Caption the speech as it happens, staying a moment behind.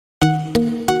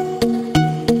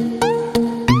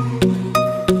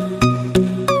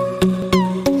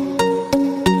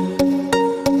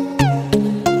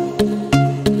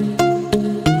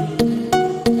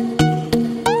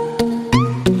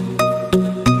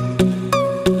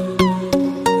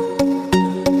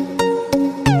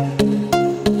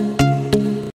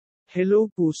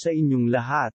Hello po sa inyong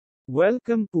lahat.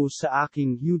 Welcome po sa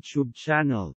aking YouTube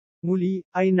channel. Muli,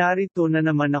 ay narito na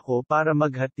naman ako para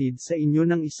maghatid sa inyo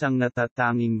ng isang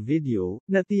natatanging video,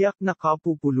 na tiyak na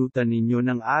kapupulutan ninyo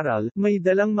ng aral, may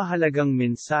dalang mahalagang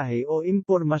mensahe o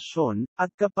impormasyon, at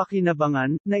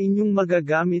kapakinabangan, na inyong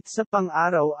magagamit sa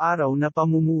pang-araw-araw na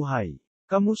pamumuhay.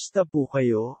 Kamusta po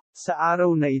kayo? Sa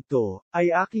araw na ito,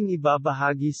 ay aking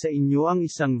ibabahagi sa inyo ang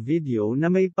isang video na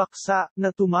may paksa,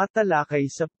 na tumatalakay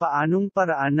sa paanong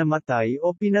paraan namatay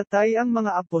o pinatay ang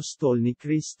mga apostol ni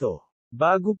Kristo.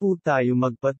 Bago po tayo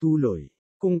magpatuloy,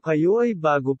 kung kayo ay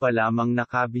bago pa lamang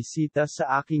nakabisita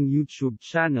sa aking YouTube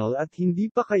channel at hindi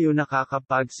pa kayo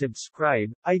nakakapag-subscribe,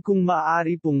 ay kung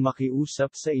maaari pong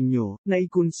makiusap sa inyo, na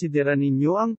ikonsidera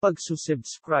ninyo ang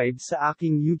pagsusubscribe sa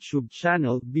aking YouTube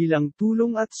channel bilang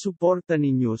tulong at suporta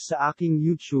ninyo sa aking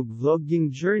YouTube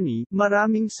vlogging journey.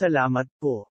 Maraming salamat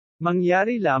po.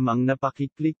 Mangyari lamang na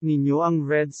pakiclick ninyo ang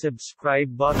red subscribe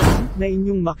button, na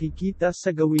inyong makikita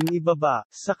sa gawing ibaba,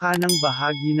 sa kanang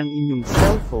bahagi ng inyong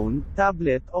cellphone,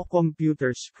 tablet o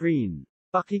computer screen.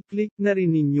 Pakiclick na rin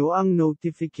ninyo ang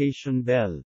notification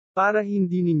bell, para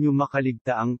hindi ninyo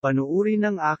makaligtaang panuuri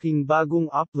ng aking bagong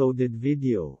uploaded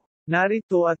video.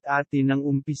 Narito at atin ang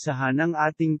umpisahan ang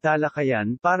ating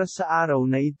talakayan para sa araw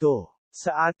na ito.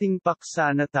 Sa ating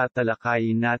paksa na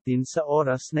tatalakayin natin sa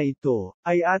oras na ito,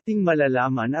 ay ating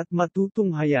malalaman at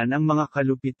matutunghayan ang mga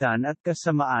kalupitan at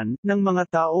kasamaan ng mga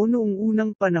tao noong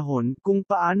unang panahon, kung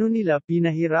paano nila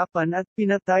pinahirapan at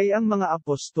pinatay ang mga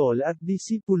apostol at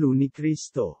disipulo ni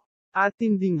Kristo.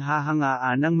 Atin ding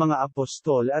hahangaan ang mga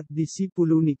apostol at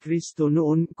disipulo ni Kristo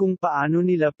noon, kung paano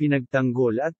nila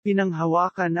pinagtanggol at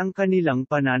pinanghawakan ang kanilang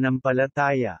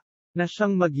pananampalataya, na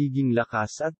siyang magiging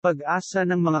lakas at pag-asa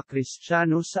ng mga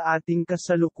Kristiyano sa ating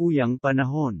kasalukuyang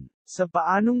panahon. Sa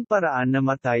paanong paraan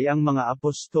namatay ang mga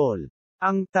apostol?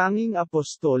 Ang tanging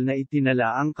apostol na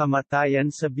itinala ang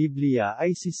kamatayan sa Biblia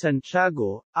ay si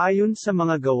Santiago, ayon sa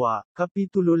mga Gawa,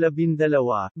 Kapitulo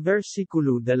 12,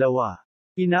 versikulo 2.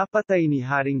 Pinapatay ni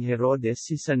Haring Herodes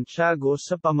si Santiago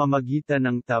sa pamamagitan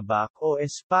ng tabak o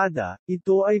espada.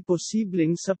 Ito ay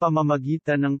posibleng sa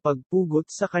pamamagitan ng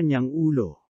pagpugot sa kanyang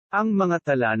ulo. Ang mga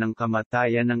tala ng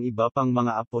kamatayan ng iba pang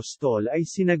mga apostol ay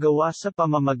sinagawa sa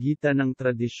pamamagitan ng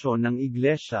tradisyon ng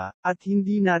iglesia, at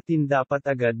hindi natin dapat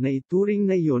agad na ituring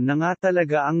na iyon na nga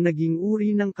talaga ang naging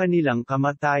uri ng kanilang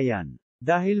kamatayan,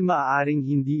 dahil maaaring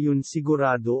hindi yun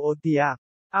sigurado o tiyak.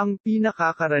 Ang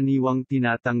pinakakaraniwang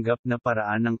tinatanggap na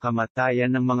paraan ng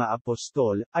kamatayan ng mga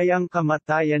apostol, ay ang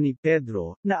kamatayan ni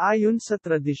Pedro, na ayon sa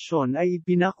tradisyon ay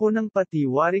ipinako ng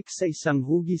patiwarik sa isang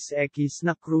hugis-ekis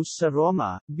na krus sa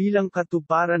Roma, bilang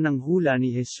katuparan ng hula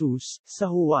ni Jesus, sa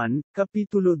Juan,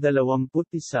 Kapitulo 21,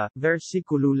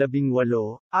 versikulo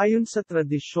 18. Ayon sa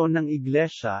tradisyon ng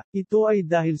iglesia, ito ay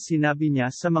dahil sinabi niya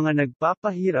sa mga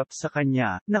nagpapahirap sa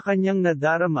kanya, na kanyang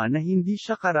nadarama na hindi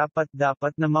siya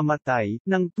karapat-dapat na mamatay,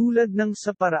 tulad ng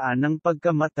sa paraan ng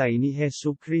pagkamatay ni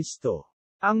Hesus Kristo.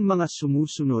 Ang mga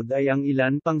sumusunod ay ang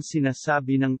ilan pang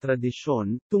sinasabi ng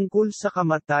tradisyon, tungkol sa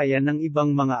kamatayan ng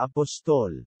ibang mga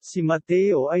apostol. Si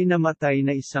Mateo ay namatay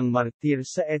na isang martir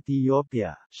sa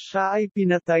Ethiopia. Siya ay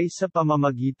pinatay sa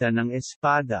pamamagitan ng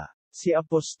espada. Si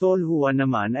Apostol Juan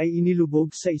naman ay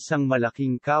inilubog sa isang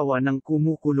malaking kawa ng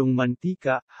kumukulong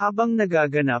mantika, habang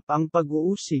nagaganap ang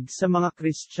pag-uusig sa mga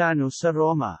Kristiyano sa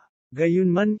Roma.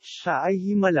 Gayunman, siya ay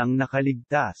himalang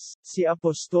nakaligtas. Si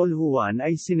Apostol Juan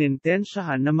ay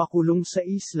sinentensyahan na makulong sa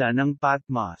isla ng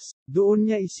Patmos. Doon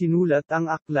niya isinulat ang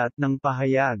aklat ng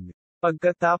pahayag.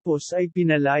 Pagkatapos ay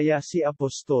pinalaya si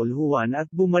Apostol Juan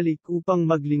at bumalik upang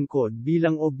maglingkod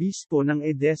bilang obispo ng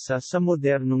Edessa sa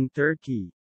modernong Turkey.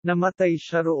 Namatay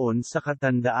siya roon sa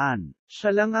katandaan.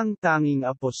 Siya lang ang tanging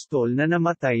apostol na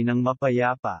namatay ng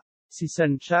mapayapa. Si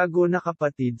Santiago na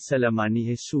kapatid sa laman ni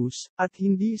Jesus, at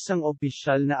hindi isang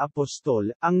opisyal na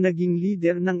apostol, ang naging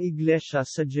lider ng iglesia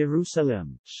sa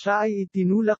Jerusalem. Siya ay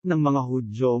itinulak ng mga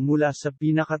Hudyo mula sa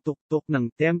pinakatuktok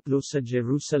ng templo sa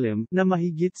Jerusalem, na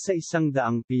mahigit sa 100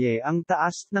 piye ang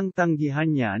taas ng tanggihan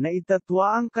niya na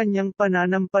itatwa ang kanyang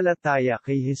pananampalataya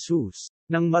kay Jesus.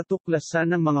 Nang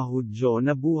matuklasan ng mga Hudyo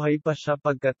na buhay pa siya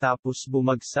pagkatapos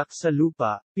bumagsak sa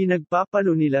lupa,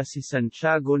 pinagpapalo nila si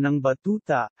Santiago ng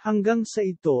batuta, hanggang sa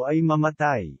ito ay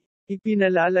mamatay.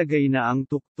 Ipinalalagay na ang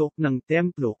tuktok ng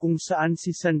templo kung saan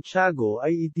si Santiago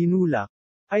ay itinulak,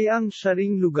 ay ang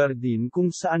syaring lugar din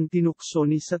kung saan tinukso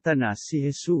ni Satanas si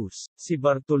Jesus. Si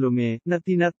Bartolome, na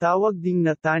tinatawag ding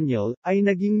Nathaniel, ay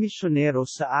naging misyonero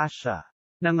sa Asya.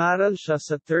 Nangaral siya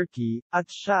sa Turkey, at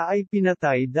siya ay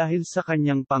pinatay dahil sa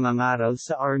kanyang pangangaral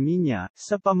sa Armenia,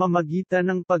 sa pamamagitan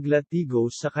ng paglatigo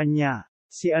sa kanya.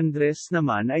 Si Andres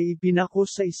naman ay ipinako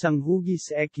sa isang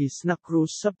hugis ekis na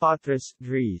krus sa Patras,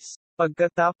 Greece.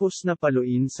 Pagkatapos na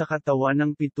paluin sa katawan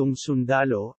ng 7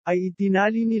 sundalo, ay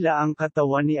itinali nila ang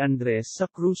katawan ni Andres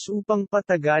sa krus upang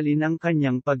patagalin ang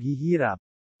kanyang paghihirap.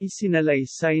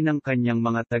 Isinalaysay ng kanyang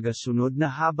mga tagasunod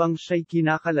na habang siya'y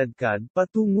kinakaladkad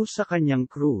patungo sa kanyang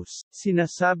krus,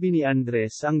 sinasabi ni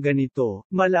Andres ang ganito,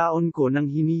 "Malaon ko nang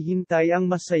hinihintay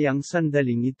ang masayang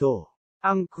sandaling ito."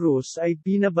 Ang krus ay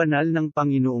pinabanal ng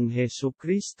Panginoong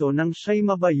Jesu-Kristo nang siya'y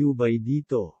mabayubay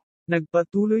dito.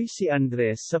 Nagpatuloy si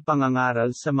Andres sa pangangaral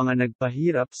sa mga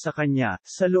nagpahirap sa kanya,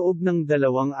 sa loob ng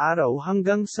 2 araw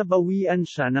hanggang sa bawian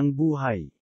siya ng buhay.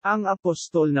 Ang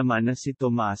apostol naman na si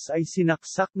Tomas ay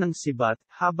sinaksak ng sibat,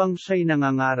 habang siya'y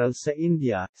nangangaral sa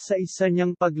India, sa isa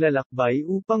niyang paglalakbay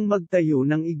upang magtayo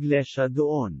ng iglesia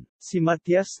doon. Si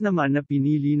Matias naman na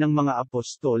pinili ng mga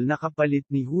apostol na kapalit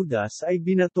ni Judas ay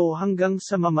binato hanggang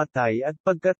sa mamatay at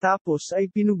pagkatapos ay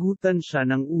pinugutan siya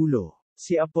ng ulo.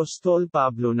 Si Apostol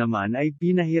Pablo naman ay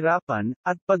pinahirapan,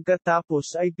 at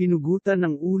pagkatapos ay pinugutan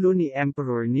ng ulo ni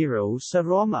Emperor Nero sa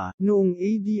Roma, noong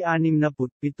AD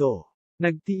 67.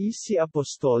 Nagtiis si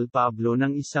Apostol Pablo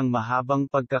ng isang mahabang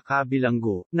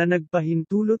pagkakabilanggo, na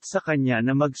nagpahintulot sa kanya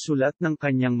na magsulat ng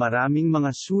kanyang maraming mga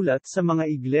sulat sa mga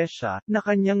iglesia, na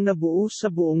kanyang nabuo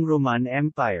sa buong Roman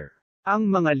Empire.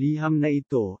 Ang mga liham na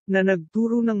ito, na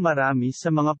nagturo ng marami sa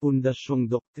mga pundasyong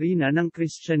doktrina ng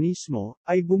Kristyanismo,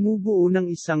 ay bumubuo ng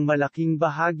isang malaking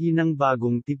bahagi ng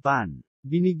bagong tipan.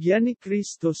 Binigyan ni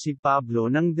Kristo si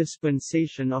Pablo ng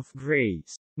dispensation of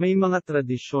grace. May mga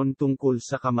tradisyon tungkol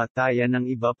sa kamatayan ng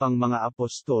iba pang mga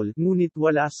apostol, ngunit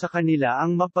wala sa kanila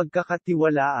ang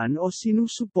mapagkakatiwalaan o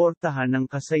sinusuportahan ng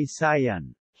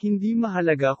kasaysayan. Hindi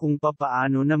mahalaga kung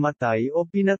papaano namatay o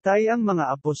pinatay ang mga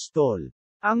apostol.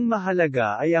 Ang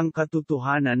mahalaga ay ang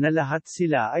katotohanan na lahat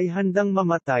sila ay handang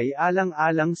mamatay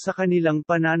alang-alang sa kanilang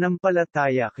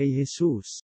pananampalataya kay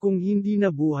Jesus. Kung hindi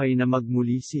nabuhay na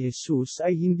magmuli si Jesus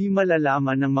ay hindi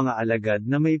malalaman ng mga alagad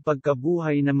na may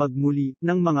pagkabuhay na magmuli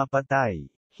ng mga patay.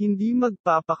 Hindi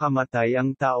magpapakamatay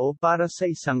ang tao para sa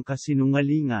isang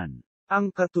kasinungalingan. Ang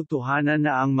katotohanan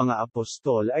na ang mga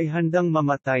apostol ay handang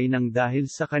mamatay ng dahil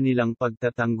sa kanilang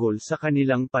pagtatanggol sa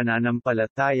kanilang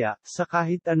pananampalataya, sa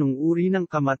kahit anong uri ng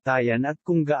kamatayan at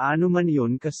kung gaano man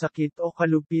iyon kasakit o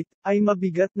kalupit, ay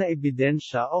mabigat na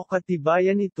ebidensya o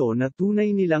katibayan ito na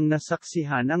tunay nilang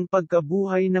nasaksihan ang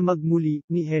pagkabuhay na magmuli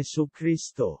ni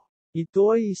Jesu-Kristo.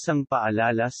 Ito ay isang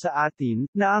paalala sa atin,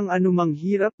 na ang anumang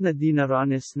hirap na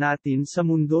dinaranas natin sa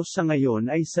mundo sa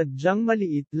ngayon ay sadyang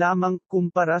maliit lamang,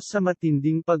 kumpara sa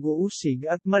matinding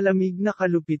pag-uusig at malamig na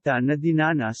kalupitan na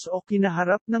dinanas o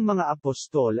kinaharap ng mga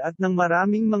apostol at ng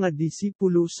maraming mga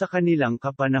disipulo sa kanilang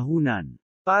kapanahunan.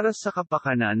 Para sa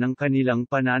kapakanan ng kanilang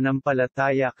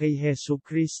pananampalataya kay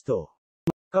Jesu-Kristo.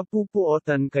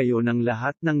 Kapupuotan kayo ng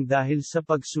lahat ng dahil sa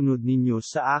pagsunod ninyo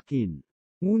sa akin.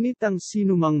 Ngunit ang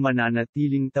sinumang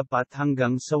mananatiling tapat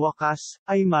hanggang sa wakas,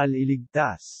 ay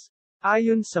maliligtas.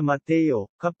 Ayon sa Mateo,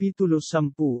 Kapitulo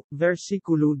 10,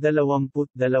 versikulo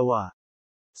 22.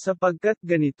 Sapagkat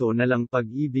ganito na lang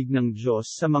pag-ibig ng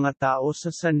Diyos sa mga tao sa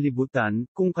sanlibutan,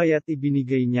 kung kaya't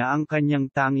ibinigay niya ang kanyang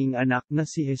tanging anak na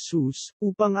si Jesus,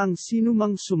 upang ang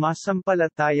sinumang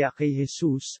sumasampalataya kay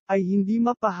Jesus, ay hindi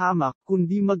mapahamak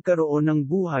kundi magkaroon ng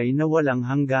buhay na walang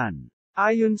hanggan.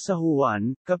 Ayon sa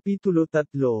Juan, Kapitulo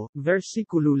 3,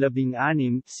 versikulo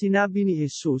 16, sinabi ni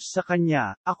Jesus sa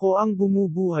kanya, "Ako ang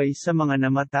bumubuhay sa mga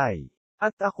namatay.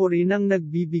 At ako rin ang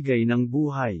nagbibigay ng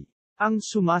buhay. Ang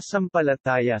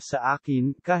sumasampalataya sa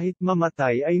akin, kahit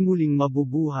mamatay ay muling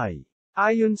mabubuhay."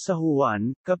 Ayon sa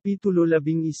Juan, Kapitulo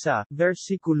 11,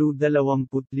 versikulo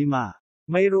 25.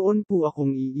 Mayroon po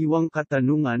akong iiwang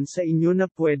katanungan sa inyo na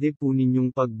pwede po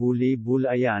ninyong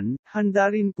pagbuli-bulayan,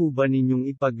 handa rin po ba ninyong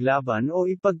ipaglaban o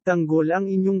ipagtanggol ang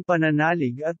inyong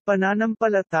pananalig at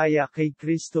pananampalataya kay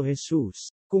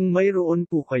Kristo-Hesus? Kung mayroon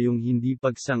po kayong hindi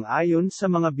pagsang-ayon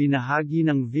sa mga binahagi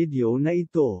ng video na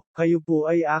ito, kayo po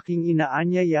ay aking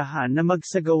inaanyayahan na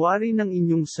magsagawa rin ng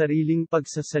inyong sariling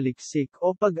pagsasaliksik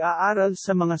o pag-aaral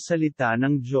sa mga salita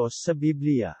ng Diyos sa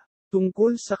Biblia.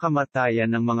 Tungkol sa kamatayan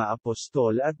ng mga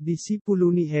apostol at disipulo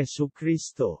ni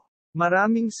Jesu-Kristo.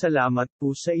 Maraming salamat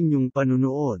po sa inyong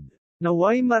panunood.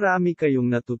 Naway marami kayong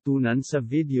natutunan sa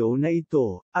video na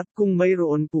ito, at kung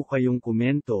mayroon po kayong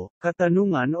komento,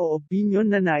 katanungan o opinyon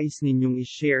na nais ninyong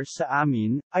i-share sa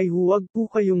amin, ay huwag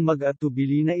po kayong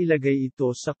mag-atubili na ilagay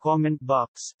ito sa comment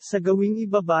box, sa gawing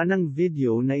ibaba ng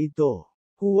video na ito.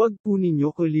 Huwag po ninyo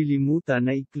kalilimutan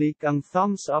na i-click ang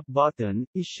thumbs up button,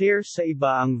 i-share sa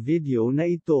iba ang video na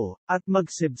ito, at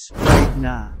mag-subscribe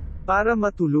na, para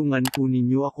matulungan po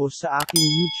ninyo ako sa aking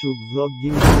YouTube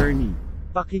vlogging journey.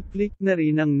 Paki-click na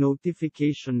rin ang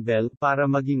notification bell para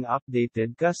maging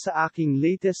updated ka sa aking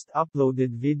latest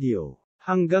uploaded video.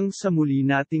 Hanggang sa muli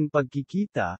nating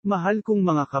pagkikita, mahal kong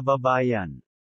mga kababayan.